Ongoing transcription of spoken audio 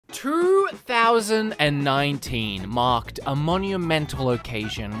2019 marked a monumental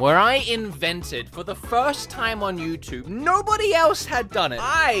occasion where I invented, for the first time on YouTube, nobody else had done it.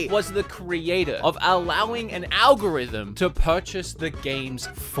 I was the creator of allowing an algorithm to purchase the games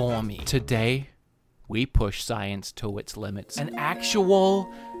for me. Today, we push science to its limits. An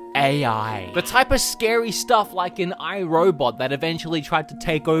actual AI. The type of scary stuff like an iRobot that eventually tried to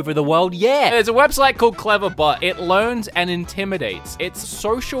take over the world. Yeah, there's a website called Cleverbot. It learns and intimidates. It's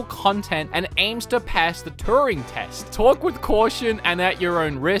social content and aims to pass the Turing test. Talk with caution and at your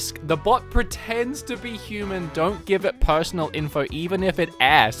own risk. The bot pretends to be human. Don't give it personal info even if it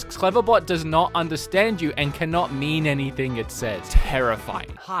asks. Cleverbot does not understand you and cannot mean anything it says.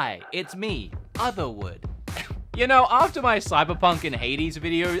 Terrifying. Hi, it's me, Otherwood. You know, after my Cyberpunk and Hades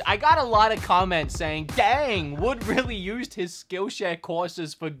videos, I got a lot of comments saying, dang, Wood really used his Skillshare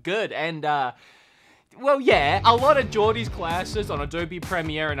courses for good, and, well, yeah, a lot of Geordie's classes on Adobe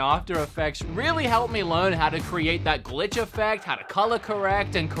Premiere and After Effects really helped me learn how to create that glitch effect, how to color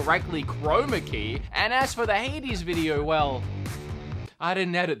correct and correctly chroma key, and as for the Hades video, well, I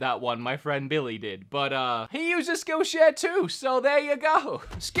didn't edit that one, my friend Billy did, but he uses Skillshare too, so there you go.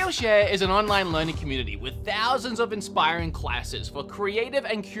 Skillshare is an online learning community with thousands of inspiring classes for creative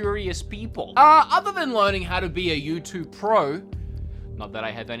and curious people. Other than learning how to be a YouTube pro, not that I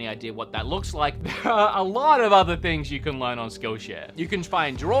have any idea what that looks like, there are a lot of other things you can learn on Skillshare. You can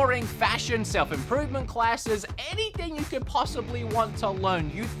find drawing, fashion, self-improvement classes, anything you could possibly want to learn.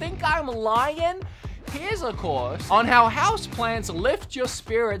 You think I'm lying? Here's a course on how houseplants lift your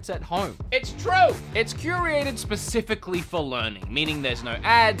spirits at home. It's true! It's curated specifically for learning, meaning there's no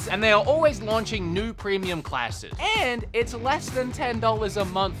ads, and they are always launching new premium classes. And it's less than $10 a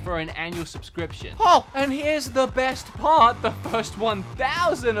month for an annual subscription. Oh, and here's the best part. The first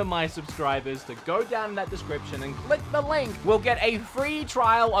 1,000 of my subscribers to go down in that description and click the link will get a free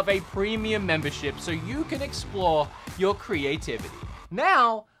trial of a premium membership so you can explore your creativity.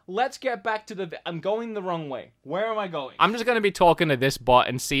 Now, let's get back to I'm going the wrong way. Where am I going? I'm just gonna be talking to this bot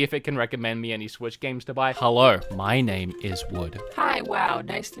and see if it can recommend me any Switch games to buy. Hello, my name is Wood. Hi, wow,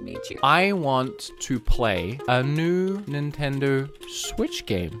 nice to meet you. I want to play a new Nintendo Switch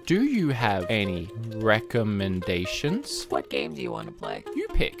game. Do you have any recommendations? What game do you want to play? You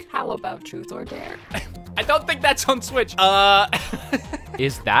pick. How about Truth or Dare? I don't think that's on Switch.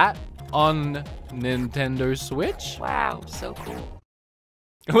 Is that on Nintendo Switch? Wow, so cool.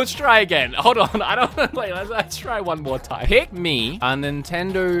 Let's try again. Hold on. I don't know. Wait, let's try one more time. Pick me a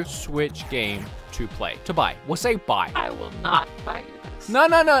Nintendo Switch game to play. To buy. We'll say buy. I will not buy you this. No.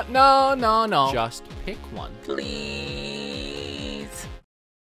 Just pick one. Please.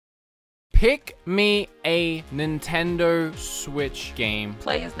 Pick me a Nintendo Switch game.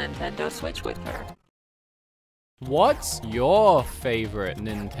 Play his Nintendo Switch with her. What's your favorite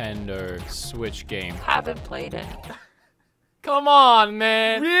Nintendo Switch game? Haven't played any. Come on,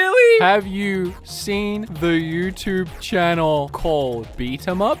 man. Really? Have you seen the YouTube channel called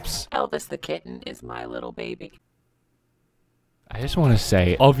BeatEmUps? Elvis the kitten is my little baby. I just want to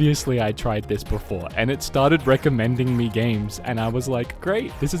say, obviously I tried this before, and it started recommending me games, and I was like,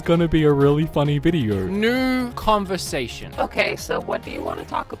 great, this is gonna be a really funny video. New conversation. Okay, so what do you want to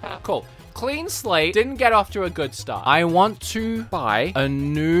talk about? Cool. Clean slate, didn't get off to a good start. I want to buy a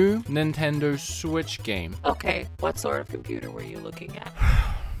new Nintendo Switch game. Okay, what sort of computer were you looking at?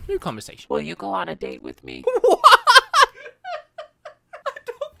 New conversation. Will you go on a date with me? What? I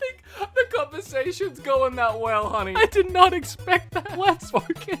don't think the conversation's going that well, honey. I did not expect that. Let's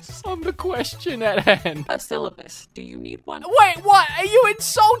focus on the question at hand. A syllabus. Do you need one? Wait, what? Are you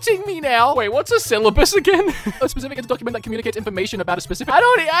insulting me now? Wait, what's a syllabus again? A specific is a document that communicates information about a specific... I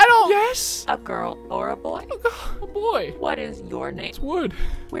don't... Yes? A girl or a boy? A boy. What is your name? It's Wood.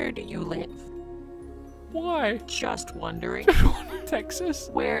 Where do you live? Why? Just wondering. Texas?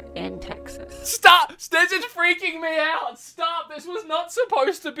 Where in Texas? Stop! This is freaking me out! Stop! This was not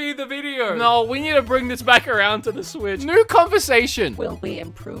supposed to be the video. No, we need to bring this back around to the Switch. New conversation. Will we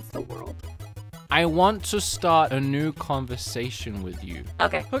improve the world? I want to start a new conversation with you.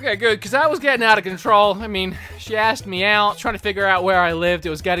 Okay. Okay, good, because that was getting out of control. I mean, she asked me out, trying to figure out where I lived. It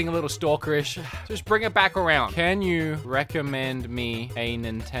was getting a little stalkerish. Just bring it back around. Can you recommend me a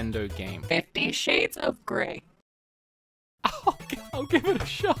Nintendo game? 50 Shades of Grey. I'll give it a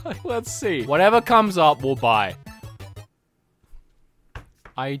shot. Let's see. Whatever comes up, we'll buy.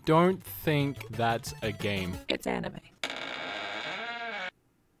 I don't think that's a game. It's anime.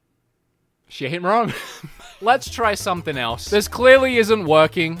 She ain't wrong. Let's try something else. This clearly isn't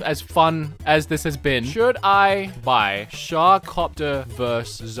working as fun as this has been. Should I buy Sharkcopter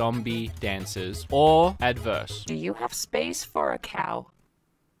vs. Zombie Dancers or Adverse? Do you have space for a cow?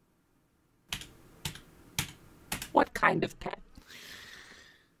 What kind of pet?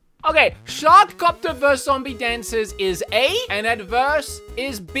 Okay, Sharkcopter vs. Zombie Dancers is A, and Adverse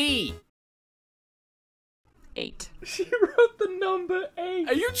is B. 8. She wrote the number 8.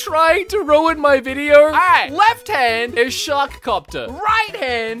 Are you trying to ruin my video? Alright, left hand is Sharkcopter. Right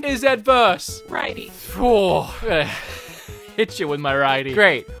hand is Adverse. Righty. Oh, hit you with my righty.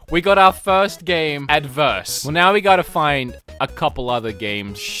 Great, we got our first game, Adverse. Well, now we gotta find a couple other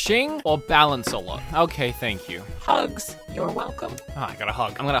games. Shing or Balance a Lot? Okay, thank you. Hugs. You're welcome. Oh, I got a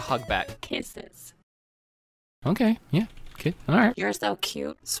hug. I'm gonna hug back. Kisses. Okay, yeah, good, alright. You're so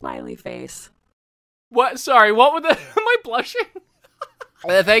cute. Smiley face. What? Sorry, what were the... Am I blushing?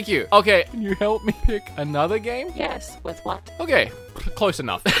 Thank you. Okay, can you help me pick another game? Yes, with what? Okay, close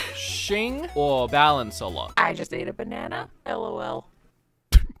enough. Shing or Balance a Lot? I just ate a banana. LOL.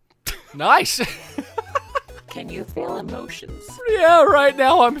 Nice. Can you feel emotions? Yeah, right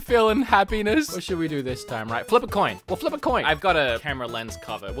now I'm feeling happiness. What should we do this time, right? Flip a coin. We'll flip a coin. I've got a camera lens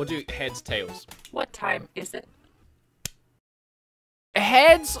cover. We'll do heads, tails. What time is it?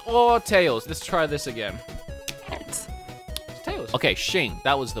 Heads or tails? Let's try this again. Heads. Tails. Okay, Shing.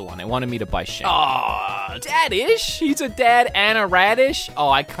 That was the one. It wanted me to buy Shing. Aw, Dadish? He's a dad and a radish? Oh,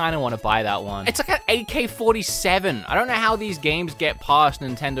 I kind of want to buy that one. It's like an AK-47. I don't know how these games get past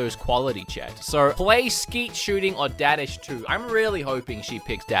Nintendo's quality check. So, play Skeet Shooting or Dadish 2. I'm really hoping she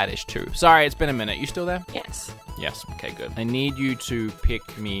picks Dadish 2. Sorry, it's been a minute. You still there? Yes. Yes. Okay, good. I need you to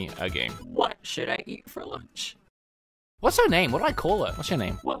pick me a game. What should I eat for lunch? What's her name? What do I call her? What's your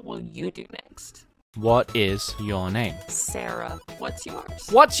name? What will you do next? What is your name? Sarah. What's yours?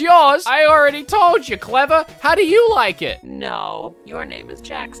 What's yours? I already told you, Clever. How do you like it? No, your name is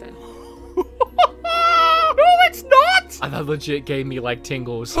Jackson. No, it's not! That legit gave me like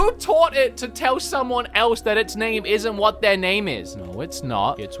tingles. Who taught it to tell someone else that its name isn't what their name is? No, it's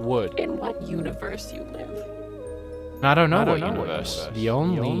not. It's wood. In what universe you live? I don't know what universe. The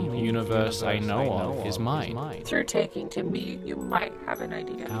only universe I know of is mine. Through taking to me, you might have an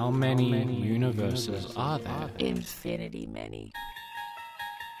idea. How many universes are there? Infinity many.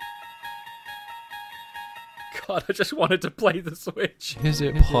 God, I just wanted to play the Switch. Is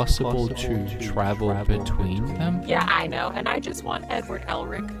it possible to travel between them? Yeah, I know, and I just want Edward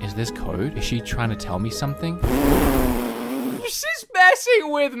Elric. Is this code? Is she trying to tell me something? She's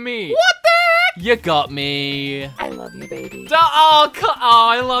messing with me. What the heck? You got me. I love you, baby. Oh,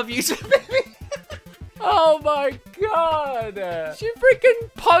 I love you too, baby. Oh my god. She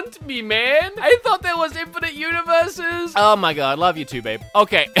freaking punked me, man. I thought there was infinite universes. Oh my god, love you too, babe.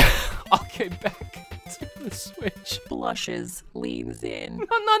 Okay, I'll get back to the Switch. Blushes, leans in.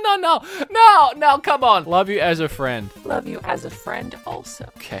 No, come on. Love you as a friend. Love you as a friend also.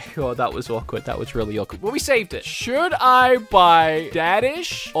 Okay, oh, that was awkward. That was really awkward. Well, we saved it. Should I buy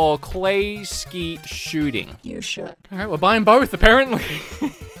Dadish or Clay Skeet Shooting? You should. All right, we're buying both, apparently.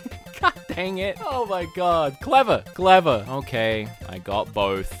 God dang it. Oh my god. Clever. Okay, I got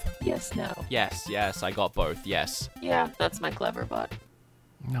both. Yes, no. Yes, I got both. Yes. Yeah, that's my clever bot.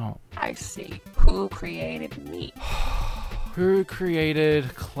 No. I see. Who created me? Who created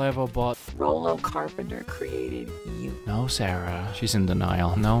Cleverbot? Rollo Carpenter created you. No, Sarah. She's in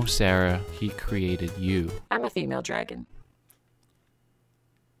denial. No, Sarah. He created you. I'm a female dragon.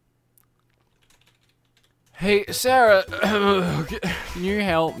 Hey, Sarah. Can you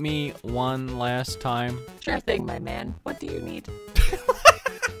help me one last time? Sure thing, my man. What do you need?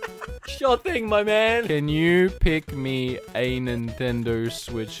 Sure thing, my man. Can you pick me a Nintendo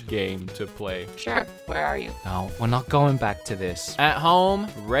Switch game to play? Sure. Where are you? No, we're not going back to this. At home,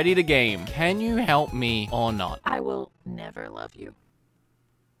 ready to game. Can you help me or not? I will never love you.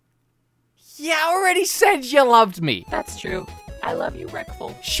 Yeah, I already said you loved me. That's true. I love you,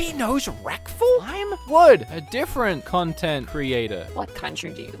 Wreckful. She knows Wreckful? I'm Wood, a different content creator. What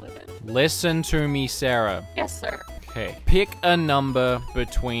country do you live in? Listen to me, Sarah. Yes, sir. Okay, pick a number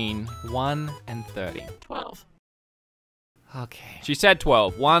between 1 and 30. 12. Okay. She said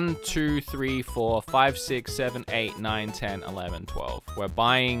 12. 1, 2, 3, 4, 5, 6, 7, 8, 9, 10, 11, 12. We're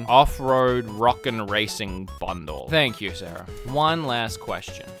buying off-road rockin' racing bundle. Thank you, Sarah. One last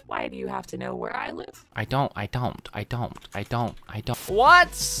question. Why do you have to know where I live? I don't.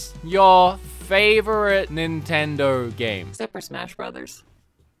 What's your favorite Nintendo game? Super Smash Brothers.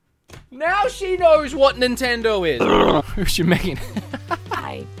 Now she knows what Nintendo is. Who's she making?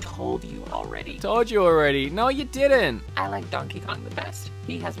 I told you already. Told you already. No, you didn't. I like Donkey Kong the best.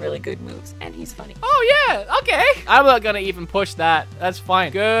 He has really good moves, and he's funny. Oh, yeah. Okay. I'm not gonna even push that. That's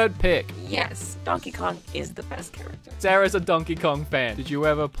fine. Good pick. Yes, Donkey Kong is the best character. Sarah's a Donkey Kong fan. Did you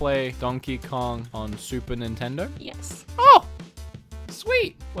ever play Donkey Kong on Super Nintendo? Yes. Oh!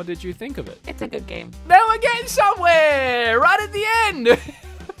 sweet. What did you think of it? It's a good game. Now we're getting somewhere! Right at the end!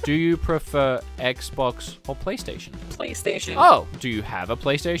 Do you prefer Xbox or PlayStation? PlayStation. Oh, do you have a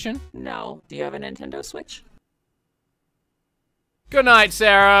PlayStation? No. Do you have a Nintendo Switch? Good night,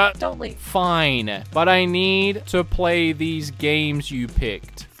 Sarah. Don't leave. Fine, but I need to play these games you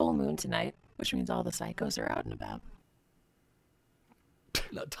picked. Full moon tonight, which means all the psychos are out and about.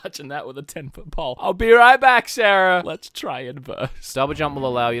 Not touching that with a 10-foot pole. I'll be right back, Sarah. Let's try and burst. Double jump will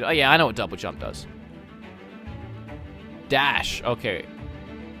allow you to... Oh, yeah, I know what double jump does. Dash. Okay.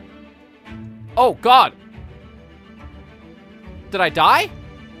 Oh, God. Did I die?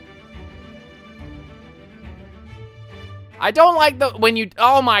 I don't like the, when you,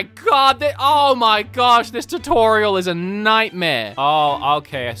 oh my God, oh my gosh, this tutorial is a nightmare. Oh,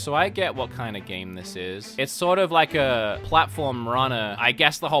 okay, so I get what kind of game this is. It's sort of like a platform runner. I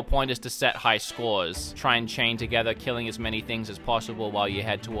guess the whole point is to set high scores. Try and chain together, killing as many things as possible while you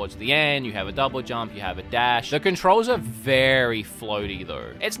head towards the end. You have a double jump, you have a dash. The controls are very floaty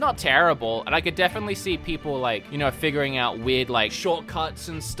though. It's not terrible, and I could definitely see people like, you know, figuring out weird like shortcuts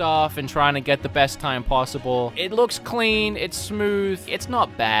and stuff and trying to get the best time possible. It looks clean. It's smooth. It's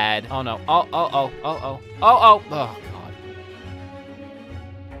not bad. Oh no. Oh, oh, oh, oh, oh. Oh, oh. Oh,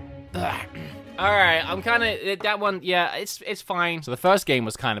 God. Alright, I'm kind of, that one, yeah, it's fine. So the first game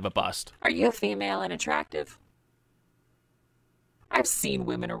was kind of a bust. Are you female and attractive? I've seen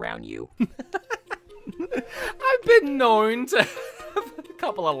women around you. I've been known to have a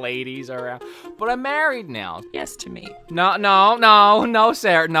couple of ladies around, but I'm married now. Yes to me. No, no, no, no,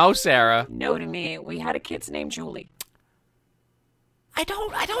 Sarah. No, Sarah. No to me. We had a kid named Julie. I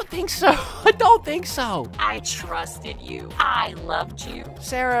don't think so. I don't think so. I trusted you. I loved you.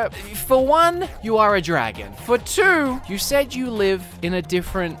 Sarah, for one, you are a dragon. For two, you said you live in a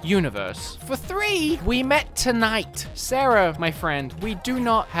different universe. For three, we met tonight. Sarah, my friend, we do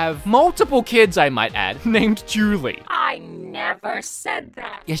not have multiple kids, I might add, named Julie. I never said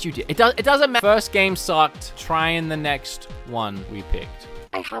that. Yes, you did. It doesn't matter. First game sucked. Trying the next one we picked.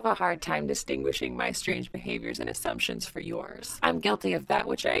 I have a hard time distinguishing my strange behaviors and assumptions for yours. I'm guilty of that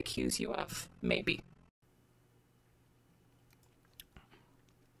which I accuse you of. Maybe.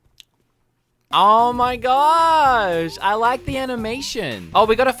 Oh my gosh, I like the animation. Oh,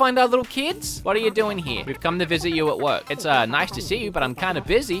 we gotta find our little kids? What are you doing here? We've come to visit you at work. It's nice to see you, but I'm kind of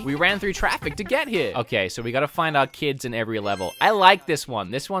busy. We ran through traffic to get here. Okay, so we gotta find our kids in every level. I like this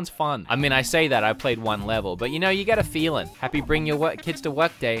one. This one's fun. I mean, I say that I played one level, but you know, you get a feeling. Happy bring your kids to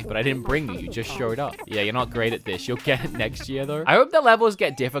work day, but I didn't bring you. You just showed up. Yeah, you're not great at this. You'll get it next year though. I hope the levels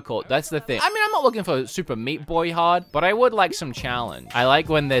get difficult. That's the thing. I mean, I'm not looking for Super Meat Boy hard, but I would like some challenge. I like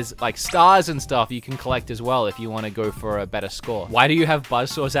when there's like stars and stuff you can collect as well if you want to go for a better score. Why do you have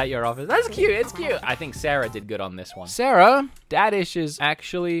buzzsaws at your office? That's cute. It's cute. I think Sarah did good on this one. Sarah, Daddish is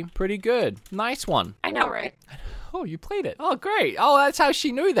actually pretty good. Nice one. I know, right? Oh, you played it. Oh, great. Oh, that's how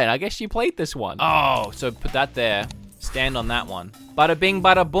she knew then. I guess she played this one. Oh, so put that there. Stand on that one. Bada bing,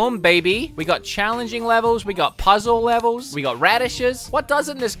 bada boom, baby. We got challenging levels. We got puzzle levels. We got radishes. What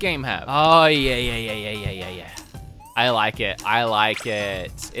doesn't this game have? Oh, yeah. I like it. I like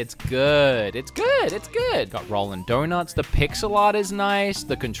it. It's good. It's good. It's good. Got rolling donuts. The pixel art is nice.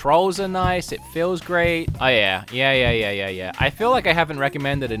 The controls are nice. It feels great. Oh, yeah. Yeah. I feel like I haven't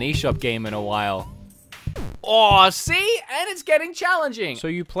recommended an eShop game in a while. Oh, see? And it's getting challenging. So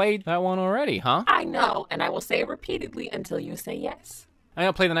you played that one already, huh? I know, and I will say it repeatedly until you say yes. I'm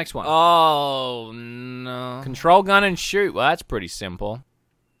gonna play the next one. Oh, no. Control gun and shoot. Well, that's pretty simple.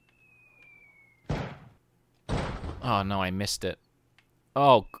 Oh, no, I missed it.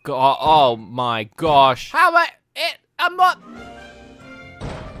 Oh, God. Oh, my gosh. How about it? I'm not...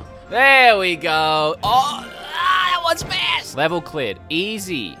 There we go. Oh, that one's fast. Level cleared.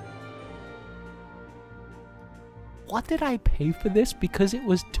 Easy. What did I pay for this? Because it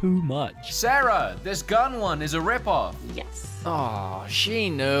was too much. Sarah, this gun one is a ripoff. Yes. Oh, she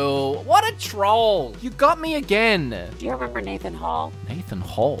knew. What a troll. You got me again. Do you remember Nathan Hall? Nathan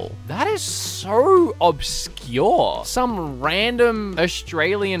Hall? That is so obscure. Some random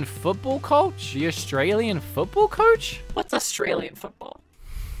Australian football coach? The Australian football coach? What's Australian football?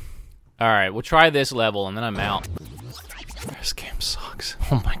 All right, we'll try this level and then I'm out. This game sucks.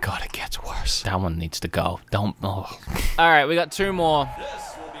 Oh my God, it gets worse. That one needs to go. Don't. Oh. All right, we got two more.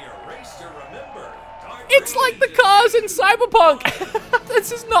 This will be a race to remember. It's like the cars in Cyberpunk.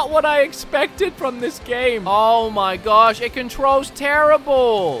 This is not what I expected from this game. Oh my gosh, it controls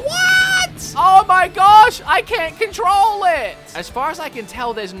terrible. What? Oh my gosh, I can't control it. As far as I can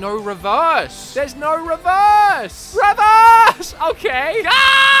tell, there's no reverse. There's no reverse. Reverse. Okay. Go!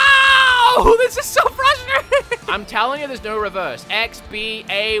 No! This is so frustrating! I'm telling you, there's no reverse. X, B,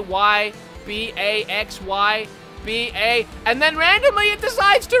 A, Y, B, A, X, Y, B, A, and then randomly it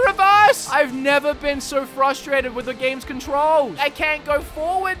decides to reverse! I've never been so frustrated with the game's controls. I can't go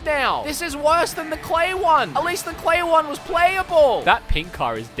forward now. This is worse than the clay one. At least the clay one was playable. That pink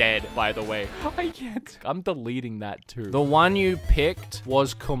car is dead, by the way. I can't. I'm deleting that too. The one you picked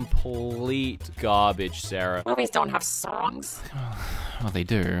was complete garbage, Sarah. Movies don't have songs. Well, they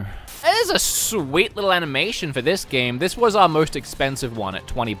do. There's a sweet little animation for this game. This was our most expensive one at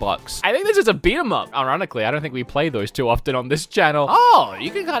 20 bucks. I think this is a beat 'em up. Ironically, I don't think we play those too often on this channel. Oh, you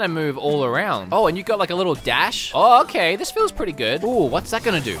can kind of move all around. Oh, and you got like a little dash. Oh, okay, this feels pretty good. Ooh, what's that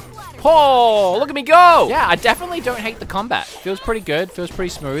gonna do? Oh, look at me go. Yeah, I definitely don't hate the combat. Feels pretty good, feels pretty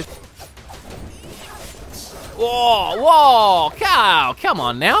smooth. Whoa, whoa, cow, come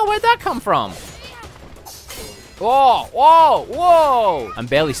on now, where'd that come from? Whoa, whoa, whoa! I'm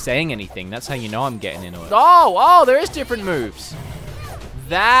barely saying anything. That's how you know I'm getting into it. Oh, there is different moves.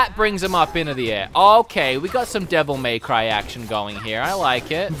 That brings him up into the air. Okay, we got some Devil May Cry action going here. I like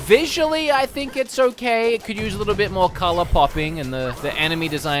it. Visually, I think it's okay. It could use a little bit more color popping, and the enemy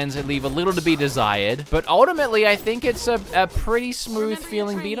designs leave a little to be desired. But ultimately, I think it's a pretty smooth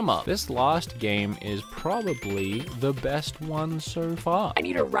feeling beat 'em up. This last game is probably the best one so far. I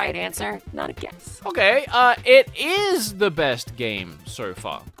need a right answer, not a guess. Okay, it is the best game so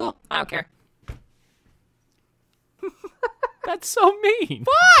far. Cool, I don't care. That's so mean.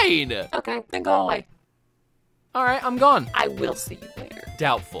 Fine. Okay, then go away. All right, I'm gone. I will see you later.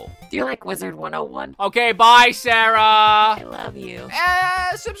 Doubtful. Do you like Wizard 101? Okay, bye, Sarah. I love you.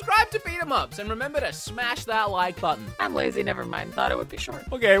 Subscribe to BeatEmUps, and remember to smash that like button. I'm lazy, never mind. Thought it would be short.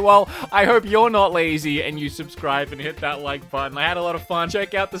 Okay, well, I hope you're not lazy and you subscribe and hit that like button. I had a lot of fun.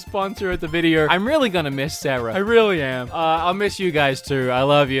 Check out the sponsor of the video. I'm really gonna miss Sarah. I really am. I'll miss you guys too. I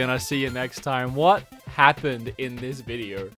love you, and I'll see you next time. What happened in this video?